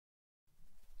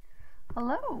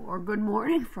Hello, or good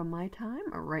morning from my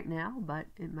time, or right now, but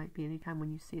it might be any time when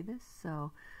you see this,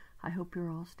 so I hope you're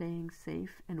all staying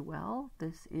safe and well.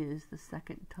 This is the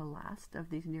second to last of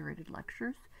these narrated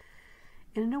lectures.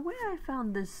 And in a way, I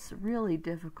found this really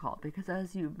difficult, because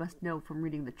as you must know from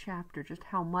reading the chapter, just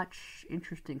how much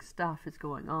interesting stuff is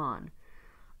going on.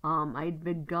 I'd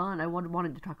been gone. I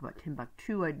wanted to talk about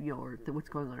Timbuktu, or what's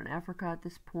going on in Africa at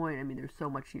this point. I mean, there's so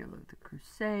much, the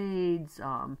Crusades,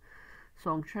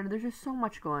 Song China. There's just so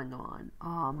much going on.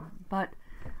 But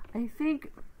I think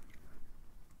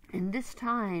in this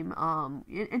time,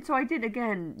 and so I did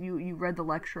again. You read the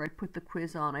lecture. I put the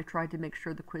quiz on. I tried to make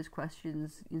sure the quiz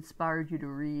questions inspired you to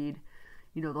read,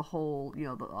 the whole,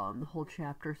 the whole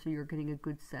chapter, so you're getting a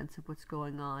good sense of what's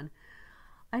going on.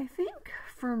 I think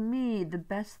for me, the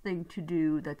best thing to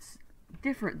do that's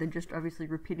different than just obviously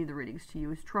repeating the readings to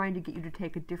you is trying to get you to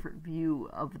take a different view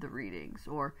of the readings,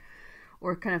 or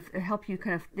kind of help you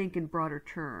kind of think in broader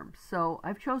terms. So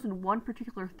I've chosen one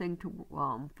particular thing to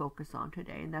focus on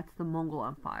today, and that's the Mongol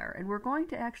Empire. And we're going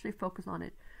to actually focus on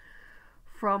it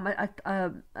from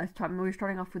we're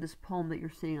starting off with this poem that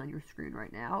you're seeing on your screen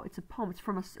right now. It's a poem. It's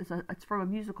from a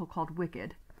musical called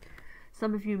Wicked.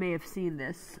 Some of you may have seen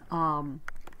this. And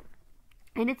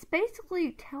it's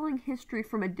basically telling history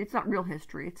from it's not real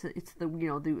history. It's the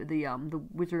the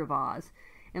Wizard of Oz,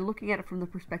 and looking at it from the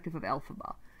perspective of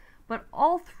Elphaba. But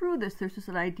all through this, there's just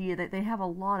an idea that they have a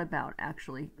lot about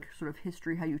actually sort of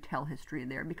history, how you tell history in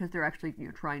there, because they're actually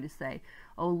trying to say,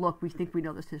 oh look, we think we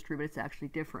know this history, but it's actually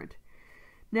different.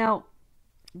 Now,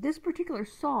 this particular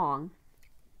song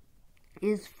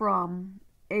is from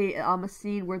a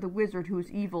scene where the wizard, who's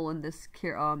evil in this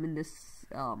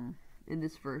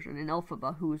version, in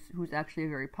Elphaba, who's actually a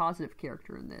very positive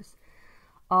character in this.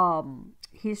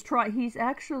 She's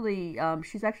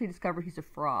actually discovered he's a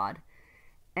fraud.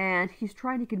 And he's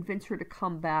trying to convince her to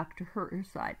come back to her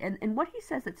side. And what he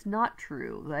says that's not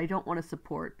true, that I don't want to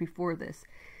support before this,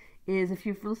 is if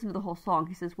you've listened to the whole song,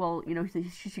 he says, well,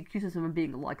 she accuses him of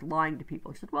being like lying to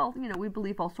people. He said, well, we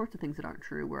believe all sorts of things that aren't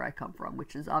true where I come from,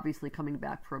 which is obviously coming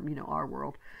back from, our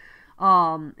world.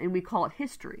 And we call it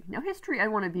history. Now, history, I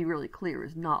want to be really clear,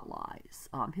 is not lies.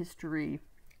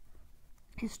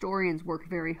 Historians work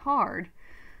very hard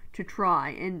to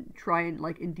try and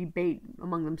debate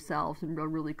among themselves and be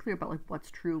really clear about what's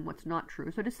true and what's not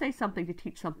true. So to say something, to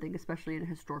teach something, especially in a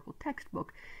historical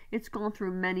textbook, it's gone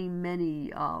through many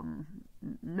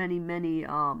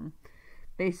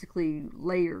basically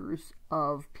layers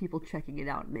of people checking it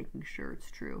out and making sure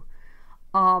it's true.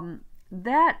 Factually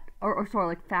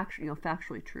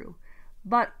true.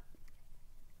 But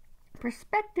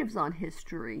perspectives on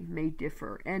history may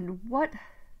differ, and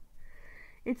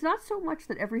it's not so much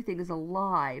that everything is a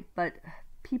lie, but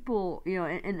people,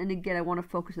 and again, I want to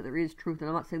focus that there is truth, and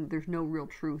I'm not saying that there's no real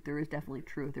truth. There is definitely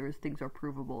truth. Things are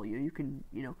provable. You can,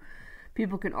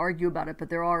 people can argue about it,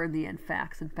 but there are in the end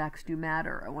facts, and facts do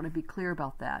matter. I want to be clear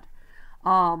about that.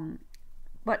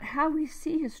 But how we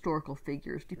see historical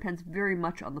figures depends very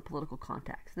much on the political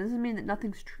context. It doesn't mean that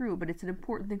nothing's true, but it's an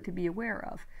important thing to be aware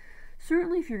of.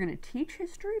 Certainly if you're going to teach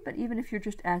history, but even if you're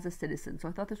just as a citizen. So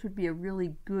I thought this would be a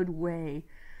really good way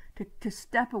to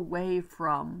step away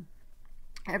from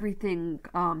everything,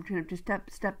 to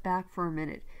step back for a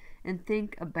minute and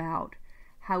think about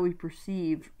how we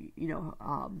perceive,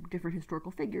 different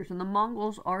historical figures. And the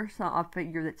Mongols are a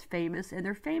figure that's famous, and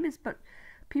they're famous, but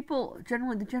people,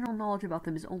 the general knowledge about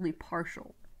them is only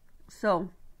partial.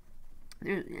 So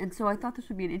I thought this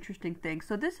would be an interesting thing.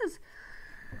 So this is,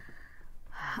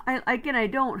 I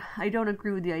don't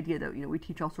agree with the idea that we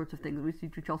teach all sorts of things, we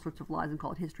teach all sorts of lies and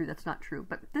call it history. That's not true.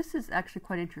 But this is actually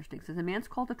quite interesting. It says a man's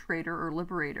called a traitor or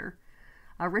liberator.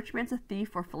 A rich man's a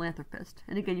thief or philanthropist.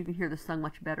 And again, you can hear this sung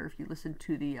much better if you listen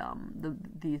to the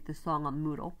song on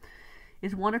Moodle.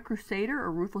 Is one a crusader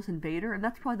or ruthless invader? And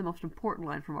that's probably the most important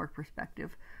line from our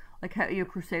perspective. Like, how,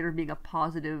 crusader being a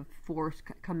positive force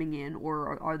coming in,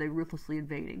 or are they ruthlessly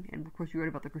invading? And of course, you read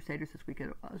about the crusaders this week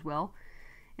as well.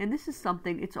 And this is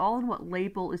something, it's all in what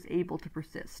label is able to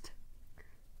persist.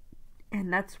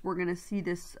 And we're going to see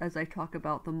this as I talk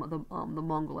about the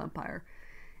Mongol Empire.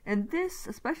 And this,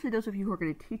 especially those of you who are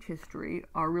going to teach history,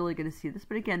 are really going to see this.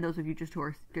 But again, those of you who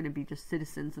are going to be just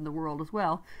citizens in the world as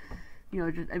well,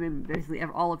 basically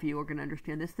all of you are going to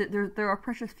understand this. That there are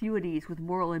precious feudities with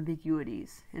moral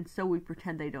ambiguities, and so we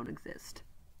pretend they don't exist.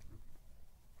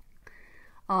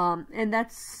 And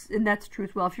that's true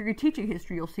as well. If you're teaching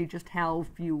history, you'll see just how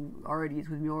few are it is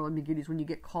with moral ambiguities when you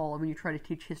get called, when you try to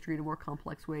teach history in a more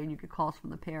complex way, and you get calls from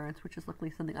the parents, which is luckily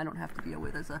something I don't have to deal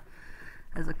with as a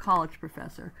college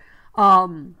professor.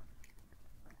 But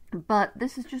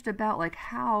this is just about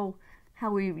how how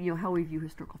we view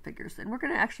historical figures. And we're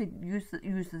going to actually use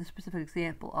the specific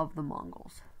example of the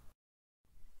Mongols.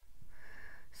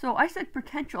 So I said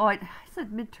potential. I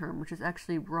said midterm, which is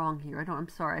actually wrong here. I'm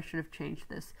sorry. I should have changed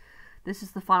this. This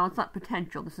is the final. It's not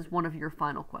potential. This is one of your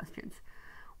final questions.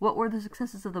 What were the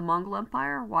successes of the Mongol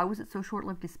Empire? Why was it so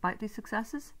short-lived despite these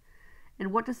successes?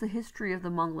 And what does the history of the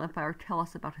Mongol Empire tell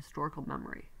us about historical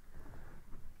memory?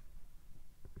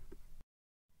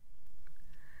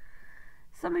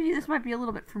 Some of you, this might be a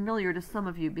little bit familiar to some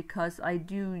of you because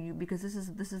this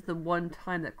is the one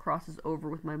time that crosses over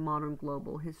with my modern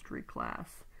global history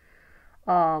class.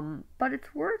 But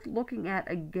it's worth looking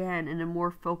at again in a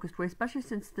more focused way, especially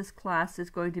since this class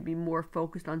is going to be more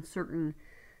focused on certain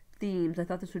themes. I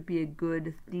thought this would be a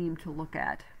good theme to look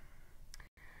at.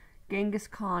 Genghis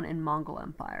Khan and Mongol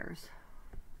empires.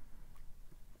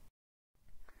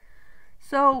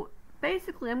 So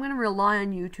basically, I'm going to rely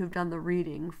on you to have done the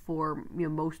reading for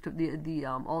most of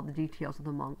all the details of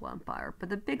the Mongol Empire. But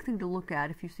the big thing to look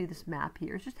at, if you see this map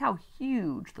here, is just how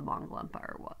huge the Mongol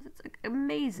Empire was. It's like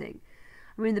amazing.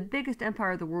 I mean, the biggest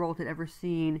empire the world had ever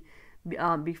seen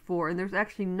before, and there's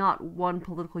actually not one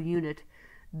political unit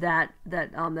that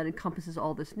encompasses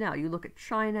all this now. You look at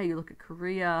China, you look at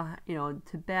Korea,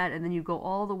 Tibet, and then you go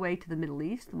all the way to the Middle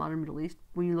East, the modern Middle East.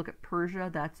 When you look at Persia,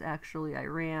 that's actually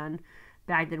Iran.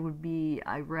 Baghdad would be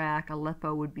Iraq.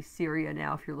 Aleppo would be Syria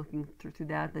now, if you're looking through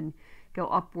that. Then go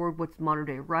upward, what's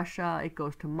modern-day Russia. It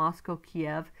goes to Moscow,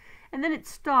 Kiev. And then it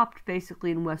stopped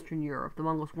basically in Western Europe. The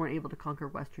Mongols weren't able to conquer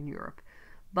Western Europe.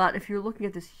 But if you're looking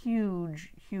at this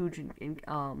huge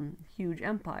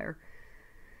empire,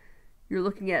 you're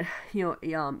looking at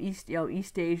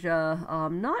East Asia,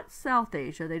 not South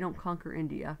Asia. They don't conquer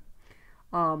India,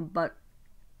 but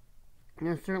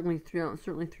certainly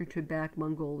through Tibet,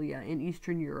 Mongolia, and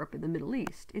Eastern Europe and the Middle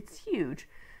East. It's huge.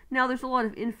 Now there's a lot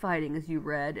of infighting, as you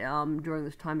read during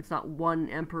this time. It's not one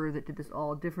emperor that did this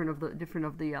all. Different of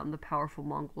the powerful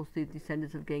Mongols, the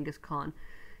descendants of Genghis Khan,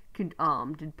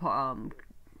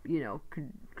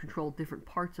 controlled different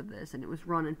parts of this, and it was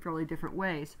run in fairly different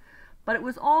ways. But it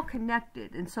was all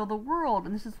connected, and so the world,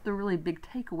 and this is the really big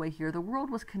takeaway here, the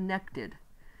world was connected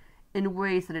in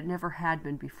ways that it never had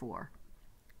been before.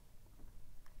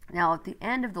 Now, at the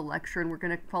end of the lecture, and we're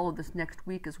going to follow this next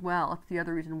week as well, that's the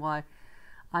other reason why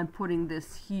I'm putting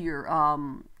this here.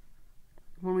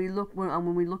 When we look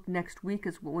next week,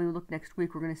 we're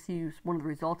going to see one of the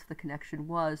results of the connection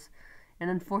was, and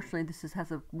unfortunately, this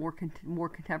has a more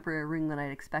contemporary ring than I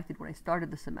had expected when I started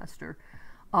the semester.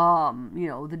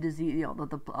 The disease,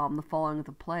 the following of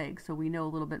the plague. So we know a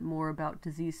little bit more about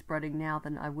disease spreading now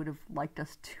than I would have liked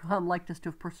us to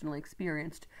have personally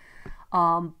experienced.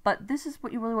 But this is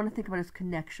what you really want to think about as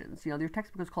connections. Your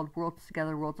textbook is called Worlds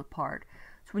Together, Worlds Apart.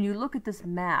 So when you look at this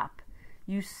map,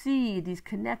 you see these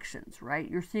connections, right?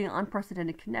 You're seeing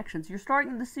unprecedented connections. You're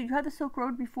starting to see, you had the Silk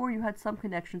Road before, you had some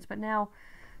connections, but now,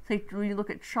 say, when you look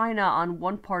at China on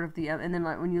one part of and then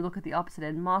when you look at the opposite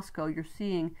end, Moscow, you're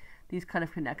seeing these kind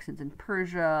of connections. In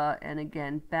Persia and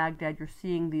again Baghdad, you're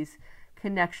seeing these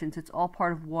connections. It's all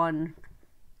part of one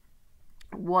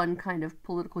kind of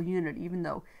political unit, even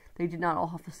though they did not all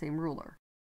have the same ruler.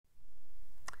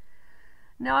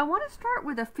 Now I want to start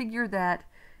with a figure that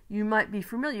you might be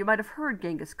familiar. You might have heard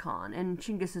Genghis Khan, and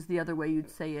Chinggis is the other way you'd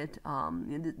say it.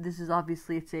 This is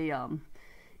obviously he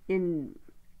didn't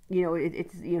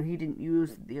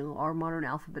use our modern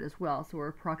alphabet as well, so we're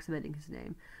approximating his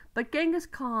name. But Genghis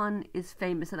Khan is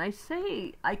famous, and I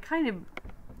kind of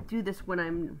do this when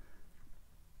I'm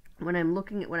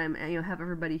looking at have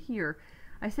everybody here.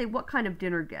 I say, what kind of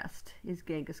dinner guest is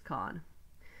Genghis Khan?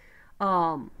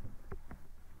 And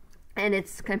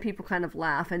it's kind of, people kind of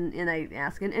laugh, and I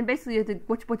ask, and basically I think,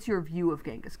 what's your view of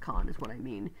Genghis Khan is what I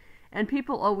mean. And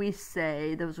people always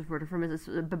say, those refer to him as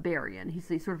a barbarian. He's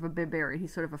sort of a barbarian.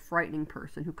 He's sort of a frightening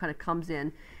person who kind of comes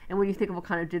in. And when you think of a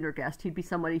kind of dinner guest, he'd be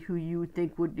somebody who you would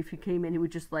think would, if he came in, he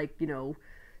would just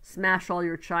smash all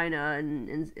your china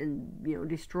and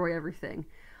destroy everything.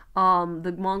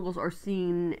 The Mongols are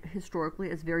seen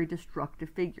historically as very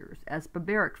destructive figures, as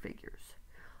barbaric figures.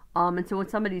 And so when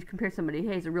somebody compares somebody,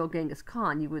 hey, he's a real Genghis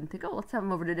Khan, you wouldn't think, oh, let's have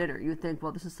him over to dinner. You would think,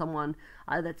 well, this is someone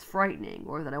that's frightening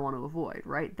or that I want to avoid,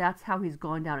 right? That's how he's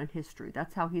gone down in history.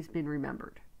 That's how he's been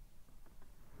remembered.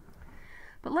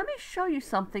 But let me show you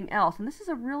something else, and this is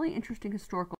a really interesting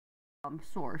historical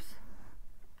source.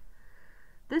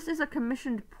 This is a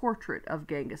commissioned portrait of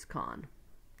Genghis Khan.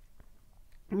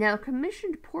 Now,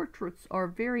 commissioned portraits are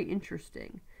very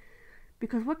interesting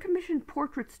because what commissioned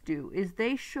portraits do is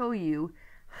they show you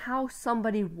how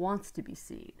somebody wants to be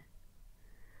seen,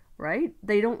 right?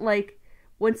 They don't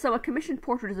when a commissioned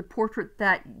portrait is a portrait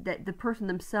that the person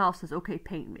themselves says, okay,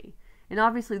 paint me. And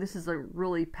obviously this is a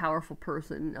really powerful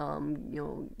person, you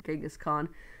know, Genghis Khan,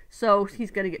 so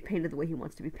he's going to get painted the way he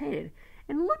wants to be painted.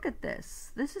 And look at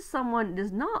this. This is someone,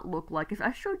 does not look like, if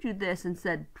I showed you this and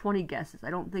said 20 guesses, I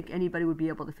don't think anybody would be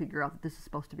able to figure out that this is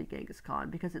supposed to be Genghis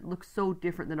Khan, because it looks so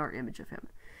different than our image of him.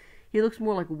 He looks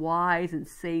more like wise and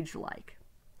sage-like,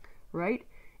 right?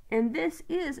 And this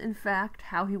is, in fact,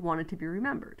 how he wanted to be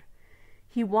remembered.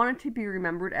 He wanted to be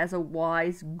remembered as a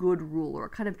wise, good ruler, a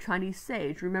kind of Chinese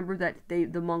sage. Remember that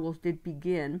the Mongols did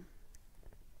begin,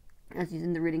 as he's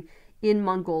in the reading, in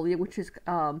Mongolia, which is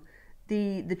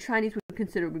the Chinese would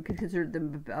consider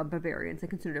them Bavarians. They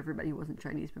considered everybody who wasn't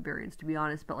Chinese Bavarians, to be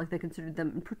honest, but like they considered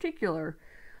them in particular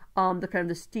the kind of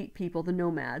the steppe people, the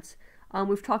nomads.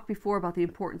 We've talked before about the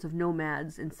importance of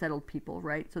nomads and settled people,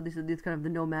 right? So these are kind of the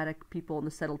nomadic people and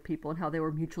the settled people, and how they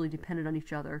were mutually dependent on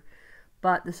each other.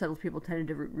 But the settled people tended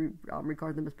to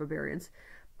regard them as barbarians.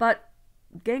 But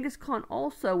Genghis Khan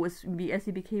also as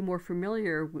he became more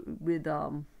familiar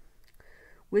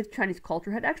with Chinese culture,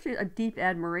 had actually a deep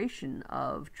admiration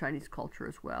of Chinese culture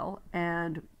as well.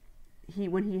 And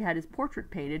when he had his portrait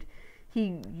painted,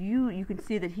 you can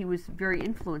see that he was very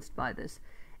influenced by this,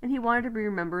 and he wanted to be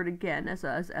remembered again as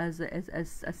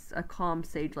a calm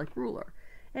sage-like ruler.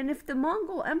 And if the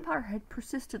Mongol Empire had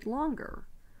persisted longer,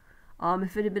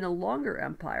 if it had been a longer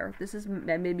empire, this is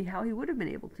maybe how he would have been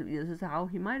able to. This is how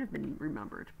he might have been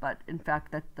remembered. But in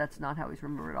fact, that's not how he's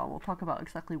remembered at all. We'll talk about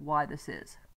exactly why this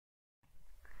is.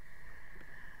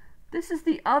 This is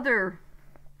the other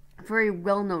very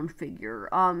well-known figure,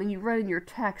 and you read in your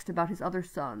text about his other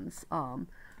sons.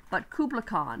 But Kublai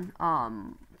Khan,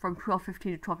 from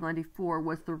 1215 to 1294,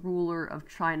 was the ruler of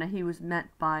China. He was met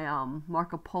by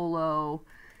Marco Polo,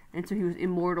 and so he was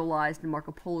immortalized in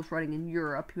Marco Polo's writing in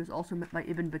Europe. He was also met by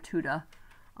Ibn Battuta,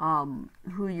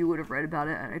 who you would have read about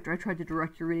it. I tried to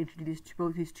direct your reading to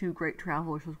both these two great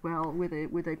travelers as well, with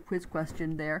a quiz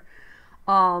question there.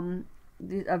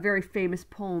 A very famous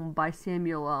poem by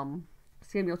Samuel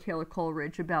Taylor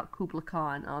Coleridge about Kublai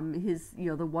Khan.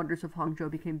 The wonders of Hangzhou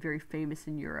became very famous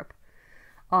in Europe.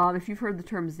 If you've heard the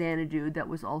term Xanadu,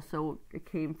 it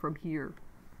came from here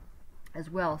as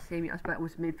well. Samuel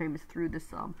was made famous through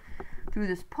this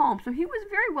poem. So he was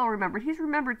very well remembered. He's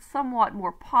remembered somewhat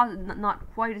more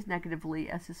not quite as negatively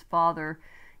as his father,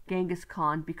 Genghis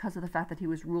Khan, because of the fact that he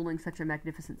was ruling such a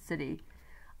magnificent city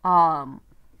during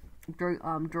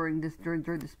this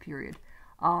period.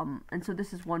 And so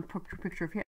this is one picture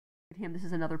of him. This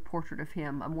is another portrait of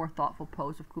him, a more thoughtful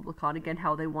pose of Kublai Khan. Again,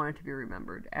 how they wanted to be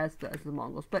remembered as the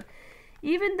Mongols. But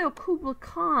even though Kublai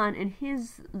Khan and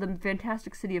the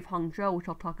fantastic city of Hangzhou, which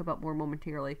I'll talk about more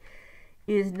momentarily,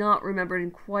 is not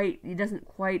remembered he doesn't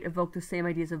quite evoke the same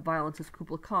ideas of violence as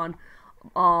Kublai Khan.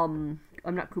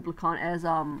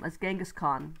 As Genghis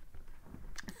Khan.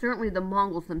 Certainly the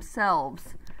Mongols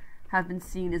themselves have been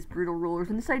seen as brutal rulers,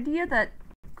 and this idea that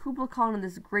Kublai Khan and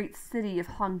this great city of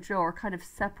Hangzhou are kind of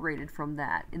separated from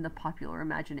that in the popular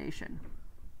imagination.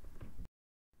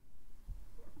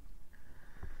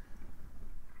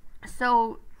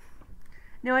 So,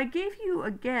 now I gave you,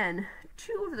 again,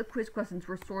 two of the quiz questions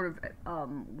were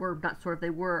they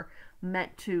were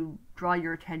meant to draw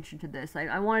your attention to this.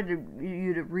 I wanted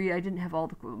you to read, I didn't have all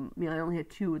the, I only had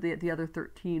two, the other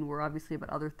 13 were obviously about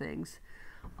other things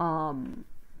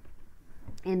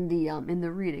in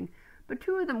the reading. But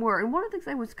two of them were, and one of the things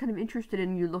I was kind of interested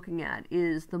in you looking at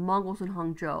is the Mongols in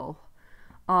Hangzhou.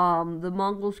 The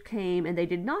Mongols came and they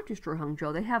did not destroy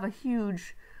Hangzhou. They have a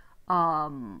huge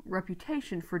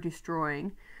reputation for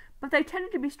destroying, but they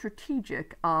tended to be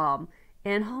strategic. And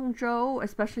Hangzhou,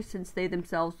 especially since they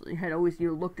themselves had always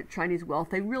looked at Chinese wealth,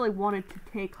 they really wanted to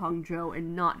take Hangzhou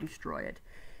and not destroy it.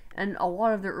 And a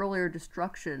lot of their earlier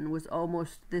destruction was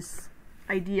almost this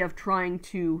idea of trying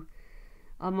to,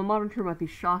 a modern term might be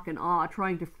shock and awe,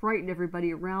 trying to frighten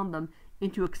everybody around them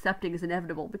into accepting as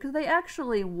inevitable, because they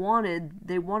actually wanted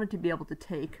to be able to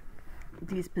take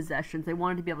these possessions. They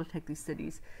wanted to be able to take these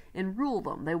cities and rule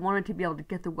them. They wanted to be able to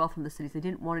get the wealth from the cities. They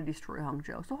didn't want to destroy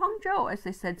Hangzhou. So Hangzhou, as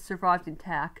they said, survived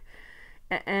intact,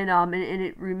 and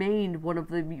it remained one of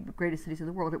the greatest cities in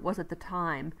the world. It was at the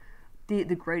time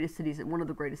the greatest cities, one of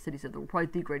the greatest cities of the world, probably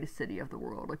the greatest city of the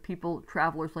world. Like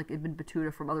travelers like Ibn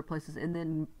Battuta from other places, and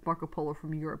then Marco Polo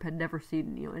from Europe had never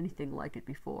seen anything like it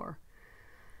before.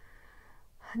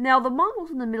 Now, the Mongols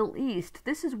in the Middle East,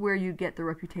 this is where you get the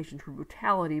reputation for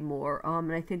brutality more,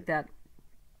 and I think that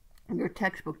your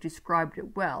textbook described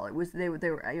it well. It was it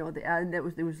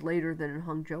was later than in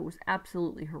Hangzhou. It was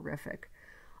absolutely horrific.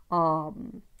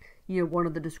 One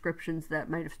of the descriptions that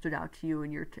might have stood out to you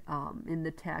in your in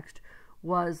the text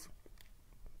was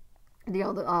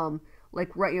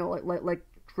like right, like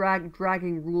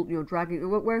dragging rule, dragging.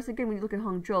 Whereas again, when you look at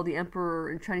Hangzhou, the emperor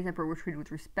and Chinese emperor were treated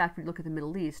with respect. When you look at the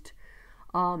Middle East,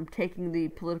 taking the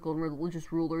political and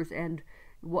religious rulers and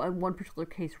in one particular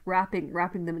case,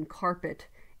 wrapping them in carpet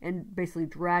and basically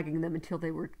dragging them until they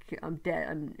were dead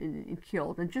and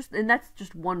killed. And that's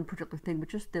just one particular thing, but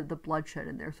just the bloodshed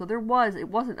in there. So it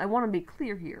wasn't, I want to be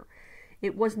clear here,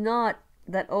 it was not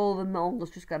that, oh, the Mongols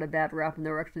just got a bad rap and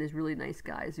they were actually these really nice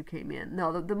guys who came in.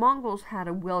 No, the Mongols had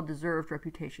a well-deserved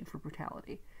reputation for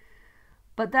brutality.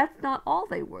 But that's not all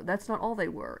they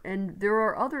were. And there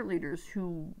are other leaders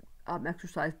who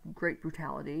exercised great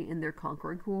brutality in their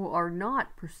conquering who are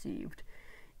not perceived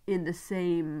in the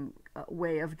same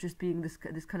way of just being this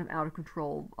kind of out of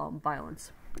control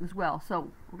violence as well.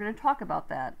 So we're going to talk about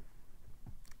that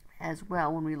as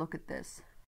well when we look at this.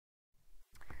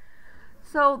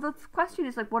 So the question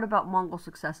is, like, what about Mongol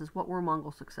successes? What were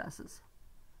Mongol successes?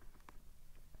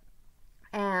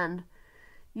 And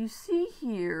you see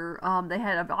here, they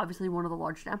had obviously one of the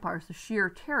largest empires. The sheer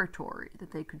territory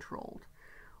that they controlled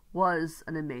was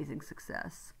an amazing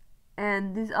success.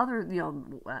 And these other,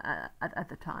 at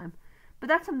the time, but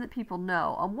that's something that people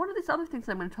know. One of these other things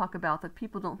I'm going to talk about that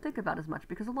people don't think about as much,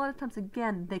 because a lot of times,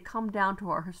 again, they come down to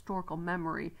our historical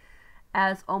memory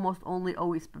as almost only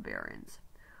always barbarians.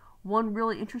 One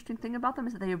really interesting thing about them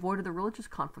is that they avoided the religious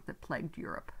conflict that plagued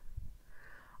Europe.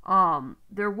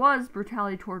 There was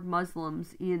brutality toward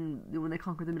Muslims when they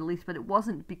conquered the Middle East, but it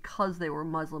wasn't because they were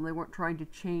Muslim. They weren't trying to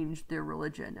change their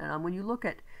religion. And when you look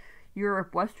at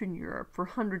Europe, Western Europe, for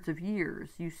hundreds of years,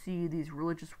 you see these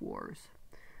religious wars.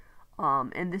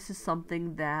 And this is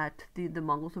something that the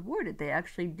Mongols avoided. They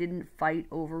actually didn't fight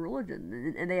over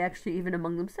religion. And they actually, even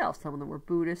among themselves, some of them were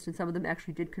Buddhist, and some of them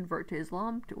actually did convert to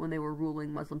Islam when they were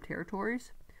ruling Muslim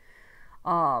territories.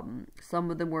 Some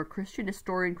of them were Christian,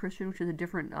 Nestorian Christian, which is a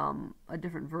different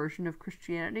version of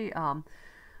Christianity,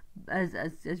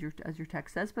 as your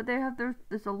text says. But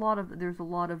there's a lot of different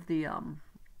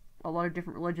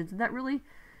religions, and that really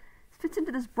fits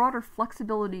into this broader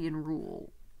flexibility in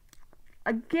rule.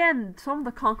 Again, some of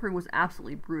the conquering was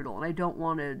absolutely brutal, and I don't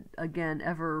want to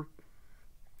ever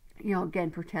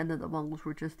pretend that the Mongols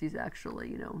were just these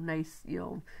actually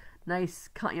nice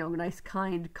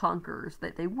kind conquerors.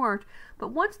 That they weren't. But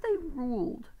once they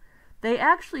ruled, they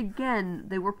actually,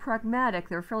 they were pragmatic.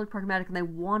 They were fairly pragmatic, and they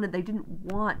didn't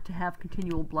want to have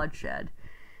continual bloodshed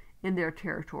in their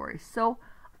territory. So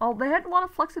they had a lot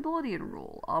of flexibility in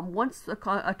rule. Once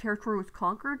a territory was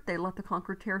conquered, they let the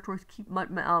conquered territories keep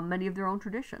many of their own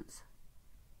traditions.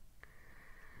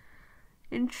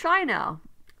 In China,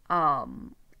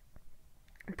 they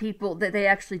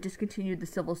actually discontinued the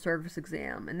civil service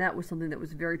exam, and that was something that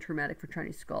was very traumatic for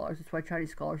Chinese scholars. That's why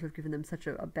Chinese scholars have given them such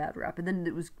a bad rap. And then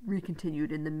it was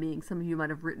recontinued in the Ming. Some of you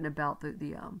might have written about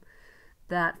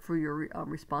that for your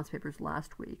response papers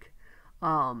last week.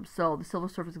 So the civil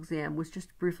service exam was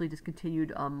just briefly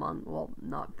discontinued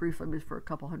not briefly, it was for a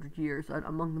couple hundred years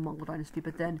among the Mongol dynasty,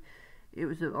 but then it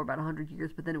was about 100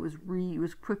 years, but then it was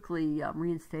quickly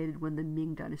reinstated when the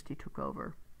Ming dynasty took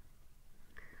over.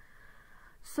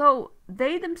 So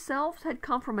they themselves had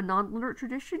come from a non-literate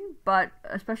tradition, but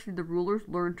especially the rulers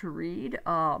learned to read.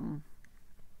 Kublai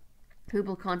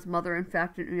Khan's mother, in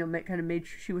fact,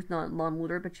 she was not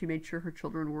non-literate, but she made sure her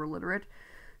children were literate.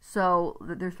 So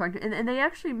they're trying to, and they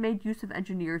actually made use of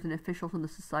engineers and officials in the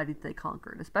society that they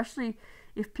conquered, especially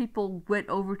if people went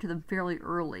over to them fairly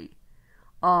early.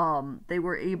 They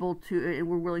were able to and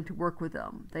were willing to work with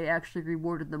them. They actually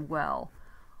rewarded them well.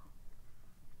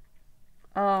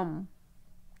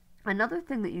 Another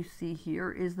thing that you see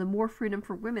here is the more freedom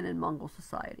for women in Mongol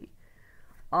society.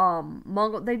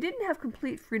 They didn't have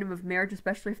complete freedom of marriage,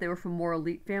 especially if they were from more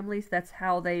elite families. That's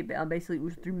how they basically, it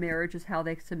was through marriage is how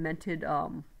they cemented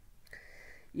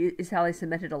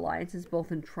alliances,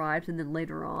 both in tribes and then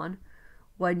later on,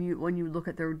 when you look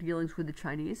at their dealings with the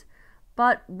Chinese.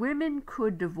 But women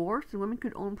could divorce and women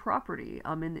could own property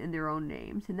in their own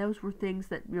names, and those were things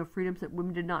that freedoms that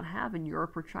women did not have in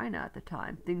Europe or China at the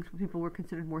time. Things people were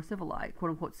considered more civilized,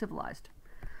 quote unquote civilized.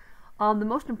 The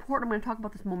most important, I'm going to talk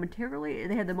about this momentarily,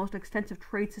 they had the most extensive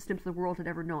trade systems the world had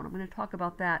ever known. I'm going to talk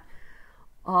about that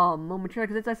momentarily,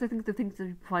 because that's, I think, the things that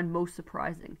you find most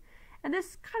surprising. And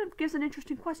this kind of gives an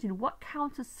interesting question. What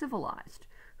counts as civilized?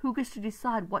 Who gets to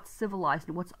decide what's civilized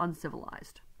and what's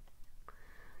uncivilized?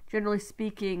 Generally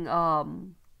speaking,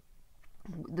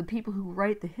 the people who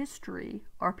write the history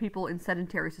are people in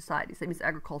sedentary societies. That means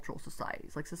agricultural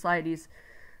societies, like societies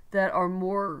that are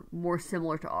more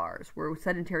similar to ours, where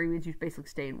sedentary means you basically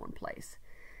stay in one place.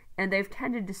 And they've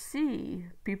tended to see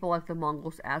people like the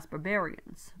Mongols as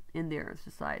barbarians in their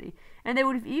society. And they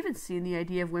would have even seen the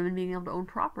idea of women being able to own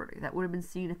property. That would have been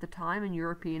seen at the time in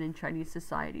European and Chinese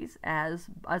societies as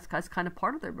kind of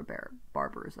part of their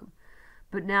barbarism.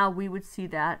 But now we would see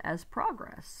that as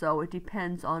progress. So it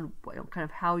depends on kind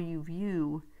of how you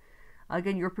view,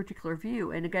 again, your particular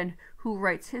view. And again, who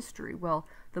writes history? Well,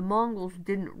 the Mongols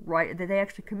didn't write, they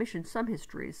actually commissioned some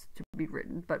histories to be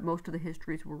written, but most of the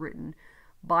histories were written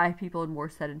by people in more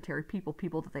sedentary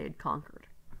people that they had conquered.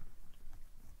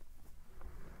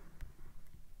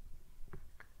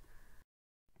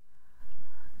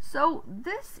 So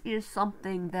this is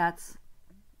something that's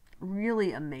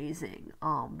really amazing,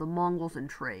 the Mongols and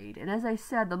trade. And as I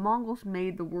said, the Mongols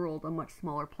made the world a much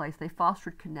smaller place. They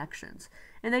fostered connections.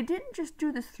 And they didn't just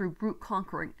do this through brute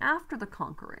conquering after the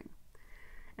conquering.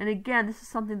 And again, this is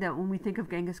something that when we think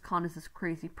of Genghis Khan as this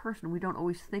crazy person, we don't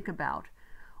always think about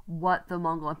what the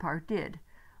Mongol Empire did.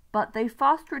 But they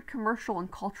fostered commercial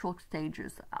and cultural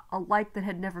exchanges alike that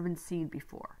had never been seen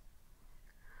before.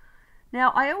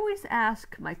 Now, I always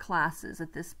ask my classes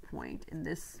at this point in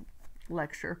this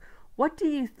lecture, what do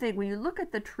you think, when you look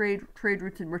at the trade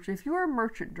routes and merchant, if you're a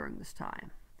merchant during this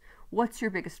time, what's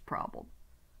your biggest problem?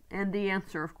 And the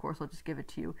answer, of course, I'll just give it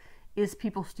to you, is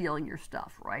people stealing your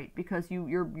stuff, right? Because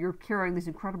you're carrying these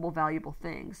incredible valuable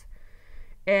things.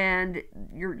 And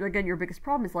your biggest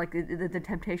problem is like the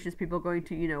temptation is people going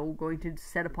to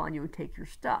set upon you and take your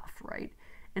stuff, right?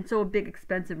 And so a big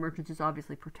expensive merchant is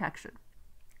obviously protection.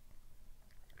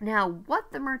 Now,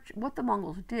 what the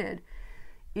Mongols did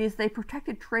is they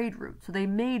protected trade routes, so they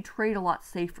made trade a lot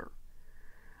safer.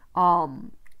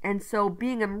 And so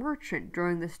being a merchant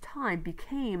during this time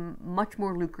became much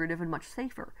more lucrative and much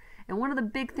safer. And one of the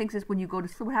big things is when you go to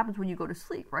sleep, what happens when you go to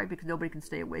sleep, right? Because nobody can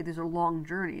stay away. These are long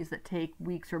journeys that take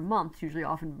weeks or months, usually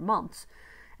often months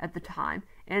at the time,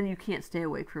 and you can't stay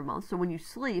awake for months. So when you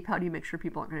sleep, how do you make sure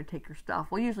people aren't going to take your stuff?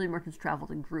 Well, usually merchants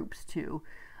traveled in groups too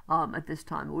at this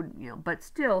time. But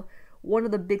still, one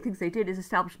of the big things they did is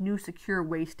establish new secure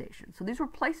way stations. So these were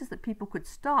places that people could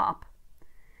stop,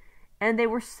 and they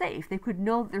were safe. They could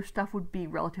know that their stuff would be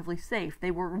relatively safe.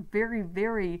 They were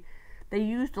they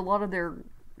used a lot of their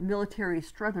military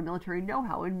strength and military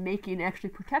know-how in actually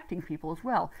protecting people as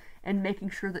well, and making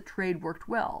sure that trade worked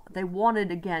well. They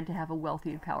wanted, again, to have a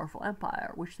wealthy and powerful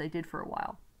empire, which they did for a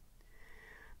while.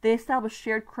 They established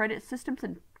shared credit systems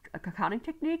and accounting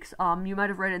techniques. You might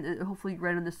have read, hopefully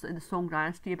read in the Song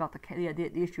Dynasty about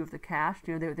the issue of the cash.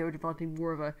 They were developing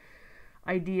more of a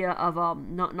idea of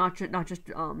not just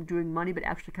doing money, but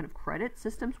actually kind of credit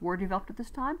systems were developed at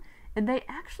this time. And the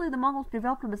Mongols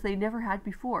developed them as they never had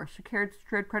before,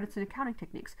 shared credits and accounting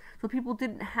techniques. So people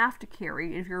didn't have to carry,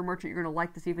 and if you're a merchant, you're going to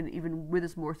like this even with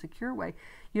this more secure way,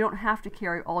 you don't have to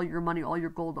carry all your money, all your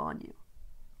gold on you.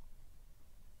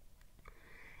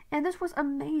 And this was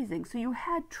amazing. So you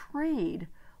had trade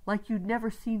like you'd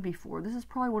never seen before. This is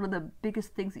probably one of the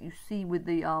biggest things that you see with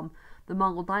the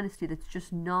Mongol dynasty that's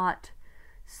just not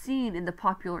seen in the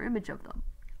popular image of them.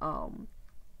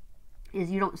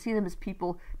 Is you don't see them as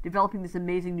people developing these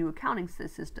amazing new accounting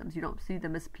systems. You don't see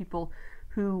them as people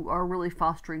who are really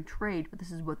fostering trade, but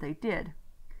this is what they did.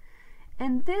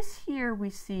 And this here we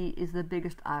see is the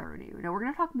biggest irony. Now we're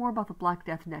going to talk more about the Black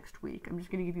Death next week. I'm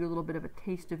just going to give you a little bit of a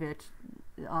taste of it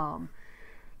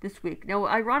this week. Now,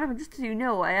 ironically, just so you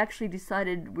know, I actually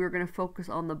decided we were going to focus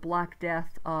on the Black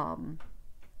Death. My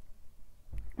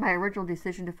original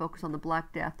decision to focus on the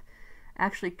Black Death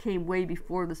actually came way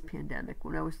before this pandemic,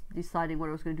 when I was deciding what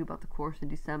I was going to do about the course in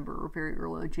December or very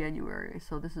early in January.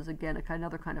 So this is, again,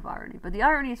 another kind of irony. But the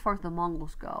irony as far as the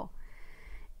Mongols go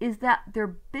is that their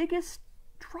biggest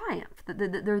triumph,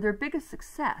 their biggest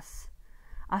success,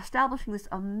 establishing this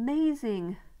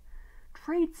amazing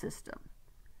trade system,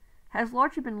 has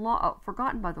largely been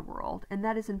forgotten by the world, and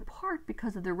that is in part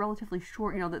because of their relatively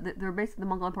short, they're basically, the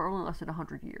Mongol Empire only lasted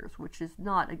 100 years, which is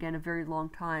not, again, a very long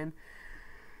time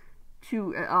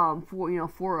to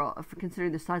for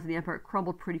considering the size of the empire. It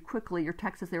crumbled pretty quickly. Your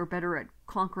text says they were better at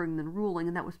conquering than ruling,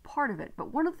 and that was part of it.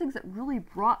 But one of the things that really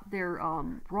brought their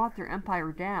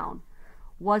empire down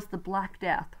was the Black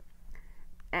Death,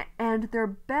 and their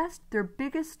biggest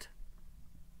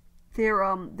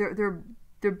triumph,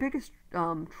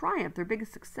 their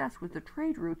biggest success was the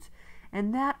trade routes,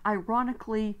 and that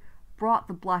ironically brought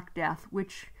the Black Death,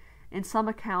 which in some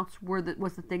accounts was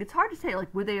the thing. It's hard to say,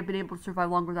 like, would they have been able to survive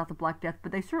longer without the Black Death,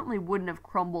 but they certainly wouldn't have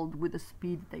crumbled with the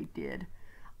speed that they did.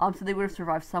 So they would have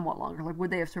survived somewhat longer. Like,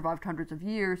 would they have survived hundreds of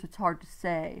years? It's hard to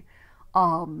say.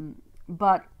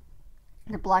 But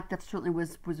the Black Death certainly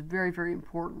was very, very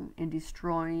important in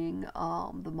destroying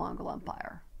the Mongol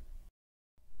Empire.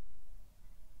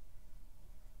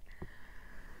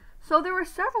 So there were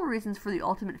several reasons for the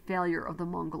ultimate failure of the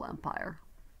Mongol Empire.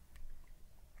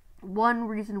 One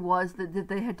reason was that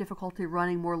they had difficulty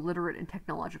running more literate and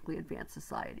technologically advanced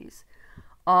societies.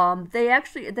 Now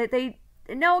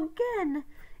again,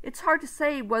 it's hard to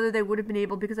say whether they would have been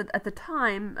able, because at the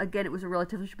time, again, it was a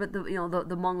relatively, but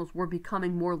the Mongols were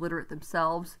becoming more literate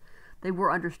themselves. They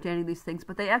were understanding these things,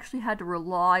 but they actually had to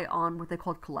rely on what they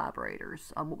called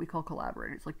collaborators, what we call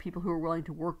collaborators, like people who were willing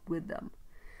to work with them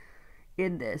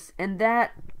in this. And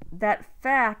that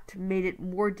fact made it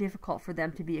more difficult for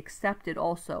them to be accepted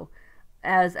also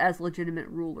as legitimate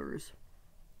rulers.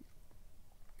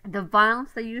 The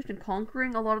violence they used in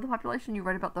conquering a lot of the population, you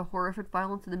read about the horrific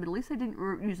violence in the Middle East. They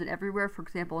didn't use it everywhere. For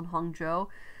example, in Hangzhou,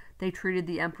 they treated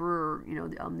the emperor,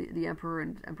 the emperor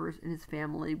and emperors and his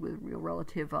family with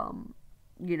relative,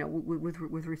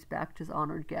 with respect, as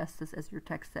honored guests, as your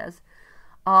text says.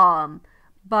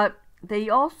 But they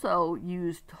also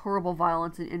used horrible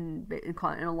violence in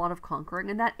a lot of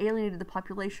conquering, and that alienated the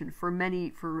population for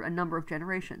a number of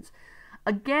generations.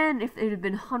 Again, if it had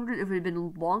been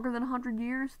longer than 100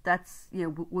 years, that's,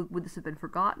 would this have been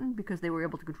forgotten because they were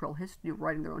able to control history,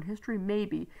 writing their own history?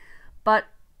 Maybe. But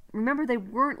remember, they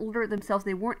weren't literate themselves.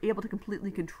 They weren't able to completely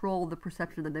control the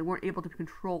perception of them. They weren't able to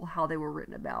control how they were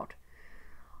written about.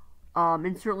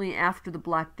 And certainly after the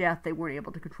Black Death, they weren't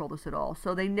able to control this at all.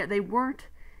 So they weren't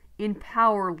in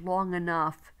power long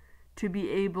enough to be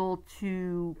able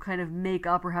to kind of make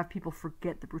up or have people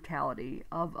forget the brutality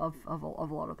of a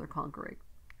lot of their conquering.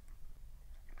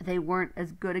 They weren't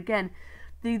as good. Again,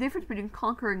 the difference between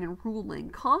conquering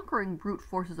and conquering brute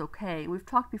force is okay. We've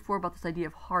talked before about this idea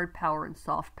of hard power and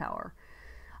soft power.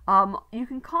 You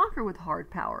can conquer with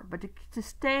hard power, but to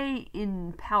stay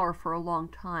in power for a long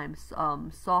time,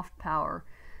 soft power,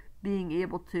 being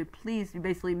able to please,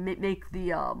 basically make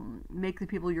the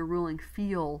people you're ruling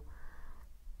feel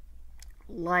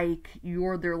like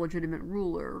you're their legitimate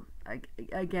ruler,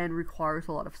 again, requires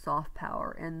a lot of soft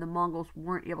power, and the Mongols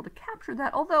weren't able to capture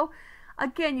that, although,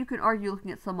 again, you can argue,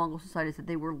 looking at some Mongol societies, that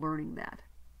they were learning that.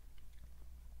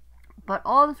 But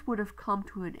all this would have come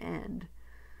to an end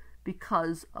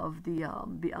because of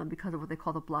what they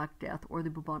call the Black Death, or the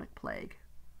bubonic plague.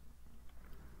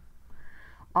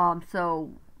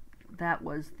 So that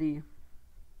was the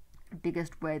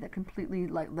biggest way that completely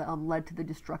led to the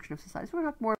destruction of society. So we'll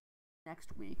talk more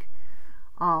next week.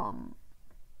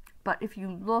 But if you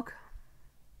look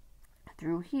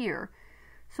through here,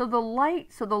 so the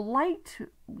light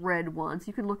red ones,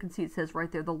 you can look and see, it says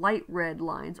right there, the light red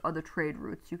lines are the trade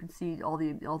routes. You can see all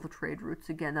the trade routes.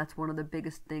 Again, that's one of the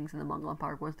biggest things in the Mongol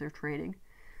Empire, was their trading.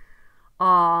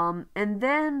 And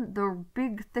then the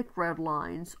big thick red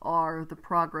lines are the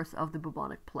progress of the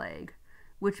bubonic plague,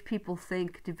 which people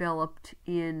think developed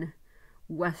in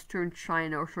Western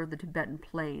China, or sort of the Tibetan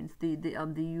plains, the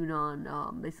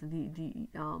Yunnan, basically the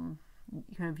kind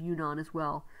of Yunnan as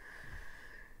well.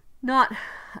 Not,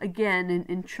 again,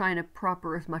 in China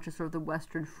proper as much as sort of the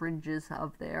western fringes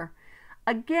of there.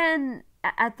 Again,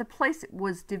 at the place it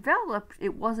was developed,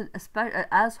 it wasn't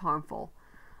as harmful,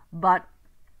 but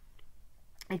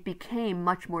it became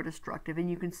much more destructive, and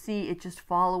you can see it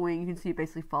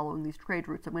basically following these trade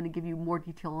routes. I'm going to give you more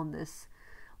detail on this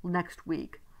next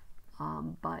week.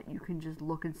 But you can just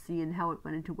look and see how it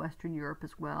went into Western Europe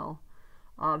as well,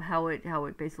 how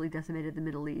it basically decimated the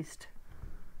Middle East.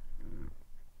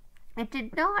 It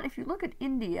did not. If you look at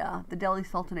India, the Delhi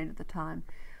Sultanate at the time,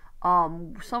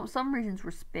 some regions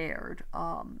were spared,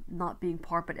 not being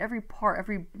part, but every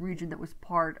region that was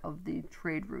part of the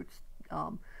trade routes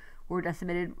were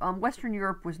decimated. Western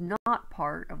Europe was not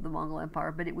part of the Mongol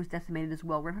Empire, but it was decimated as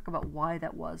well. We're going to talk about why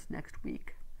that was next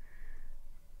week.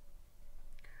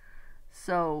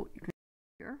 So you can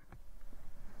see here,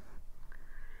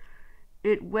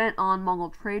 it went on Mongol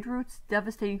trade routes,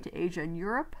 devastating to Asia and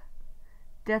Europe.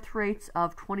 Death rates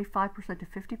of 25% to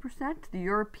 50%. The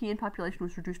European population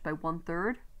was reduced by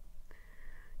 1/3.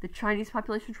 The Chinese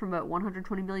population from about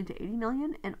 120 million to 80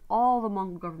 million, and all the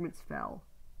Mongol governments fell.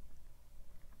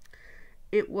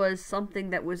 It was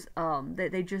something that was,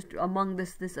 they just, among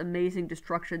this amazing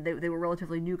destruction, they were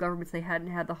relatively new governments. They hadn't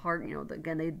had the heart,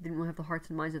 again, they didn't really have the hearts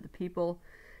and minds of the people.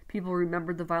 People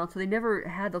remembered the violence, so they never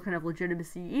had the kind of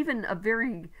legitimacy. Even a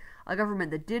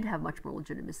government that did have much more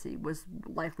legitimacy was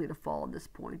likely to fall at this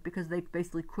point, because they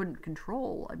basically couldn't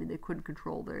control, they couldn't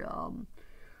control the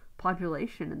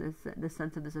population in the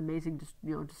sense of this amazing,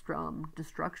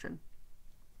 destruction.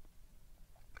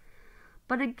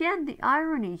 But again, the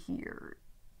irony here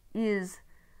is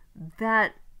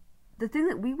that the thing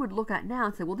that we would look at now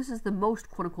and say, well, this is the most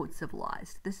quote-unquote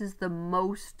civilized, this is the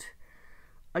most,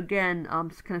 again,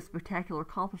 kind of spectacular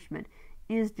accomplishment,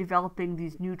 is developing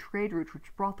these new trade routes,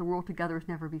 which brought the world together as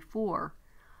never before,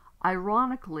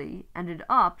 ironically ended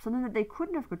up something that they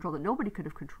couldn't have controlled, that nobody could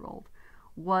have controlled,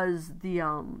 was the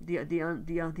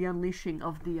unleashing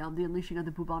of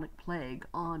the bubonic plague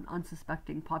on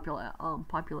unsuspecting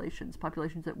populations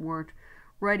that weren't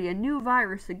ready. A new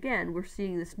virus, again, we're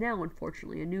seeing this now,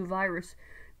 unfortunately, a new virus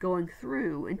going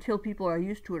through, until people are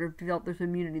used to it or develop there's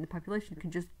immunity in the population,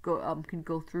 can just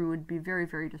go through and be very,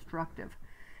 very destructive.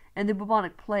 And the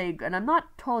bubonic plague, and I'm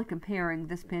not totally comparing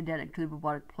this pandemic to the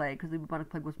bubonic plague, because the bubonic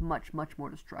plague was much, much more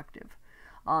destructive.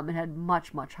 It had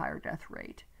much, much higher death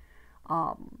rate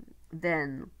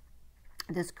than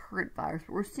this current virus.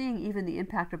 But we're seeing even the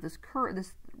impact of this current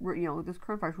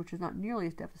virus, which is not nearly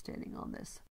as devastating on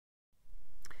this.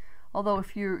 Although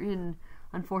if you're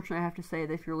unfortunately, I have to say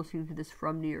that if you're listening to this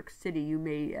from New York City, you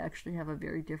may actually have a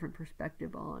very different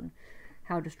perspective on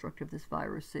how destructive this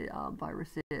virus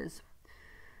is.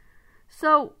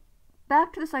 So,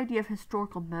 back to this idea of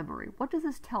historical memory. What does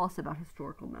this tell us about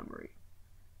historical memory?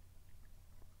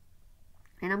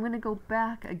 And I'm going to go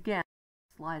back again,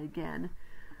 slide again,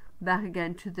 back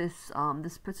again to this,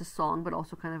 it's a song, but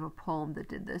also kind of a poem that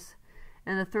did this.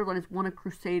 And the third line is, one a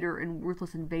crusader and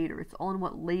ruthless invader. It's all in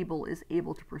what label is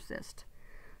able to persist.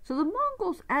 So the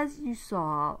Mongols, as you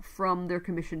saw from their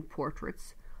commissioned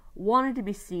portraits, wanted to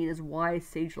be seen as wise,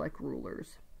 sage-like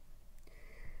rulers.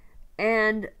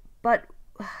 But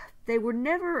they were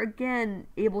never again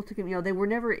able to, they were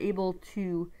never able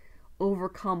to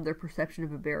overcome their perception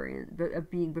of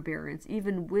being barbarians,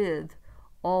 even with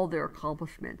all their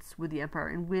accomplishments with the empire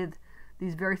and with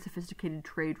these very sophisticated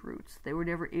trade routes. They were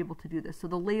never able to do this. So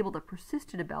the label that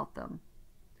persisted about them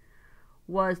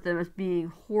was them as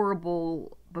being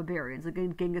horrible barbarians.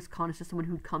 Again, Genghis Khan is just someone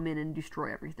who'd come in and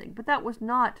destroy everything. But that was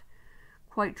not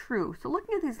quite true. So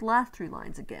looking at these last three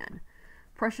lines again,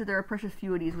 there are precious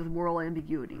feudities with moral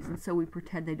ambiguities, and so we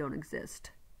pretend they don't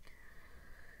exist.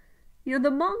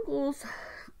 The Mongols,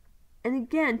 and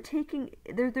again,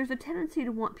 there's a tendency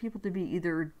to want people to be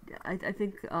either, I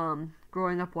think,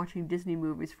 growing up watching Disney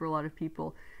movies for a lot of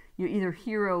people, either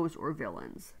heroes or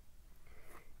villains.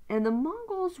 And the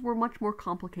Mongols were much more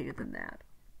complicated than that.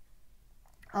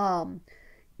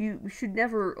 You should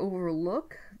never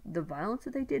overlook the violence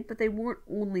that they did, but they weren't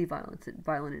only violent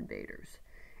invaders.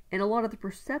 And a lot of the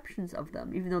perceptions of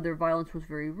them, even though their violence was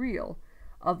very real,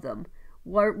 of them,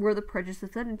 were the prejudices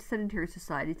of sedentary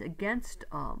societies against,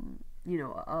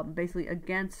 basically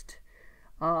against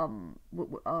nomadic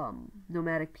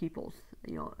peoples,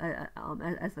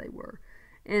 as they were.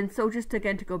 And so just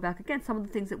again, to go back again, some of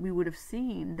the things that we would have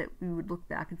seen, that we would look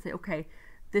back and say, okay,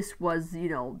 this was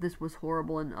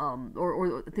horrible, and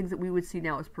or things that we would see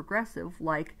now as progressive,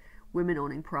 like women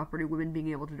owning property, women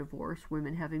being able to divorce,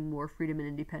 women having more freedom and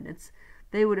independence,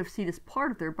 they would have seen as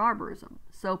part of their barbarism.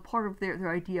 So part of their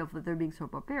idea of their being so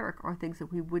barbaric are things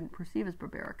that we wouldn't perceive as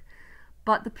barbaric.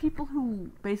 But the people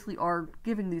who basically are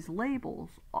giving these labels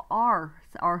are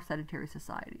sedentary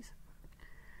societies.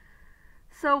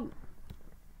 So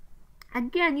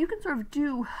again, you can sort of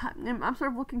I'm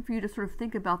sort of looking for you to sort of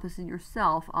think about this in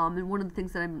yourself. And one of the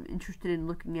things that I'm interested in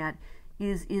looking at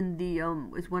is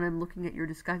when I'm looking at your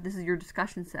discussion. This is your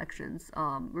discussion sections,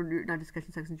 or not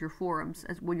discussion sections, your forums,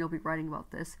 as when you'll be writing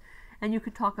about this, and you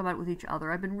could talk about it with each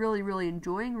other. I've been really, really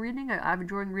enjoying reading. I've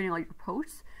enjoyed reading all your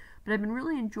posts, but I've been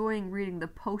really enjoying reading the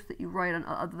posts that you write on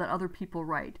that other people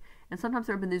write. And sometimes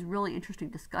there have been these really interesting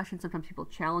discussions. Sometimes people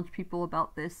challenge people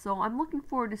about this. So I'm looking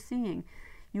forward to seeing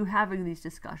you having these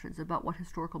discussions about what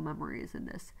historical memory is in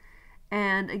this.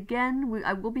 And again,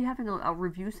 I will be having a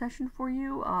review session for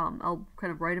you. I'll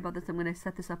kind of write about this. I'm going to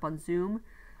set this up on Zoom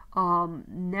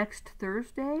next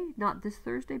Thursday, not this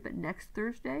Thursday, but next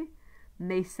Thursday,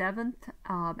 May 7th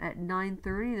at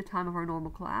 9:30, the time of our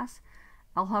normal class.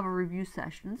 I'll have a review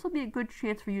session. This will be a good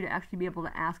chance for you to actually be able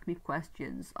to ask me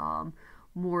questions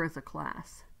more as a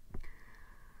class.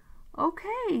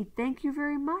 Okay, thank you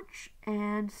very much,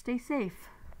 and stay safe.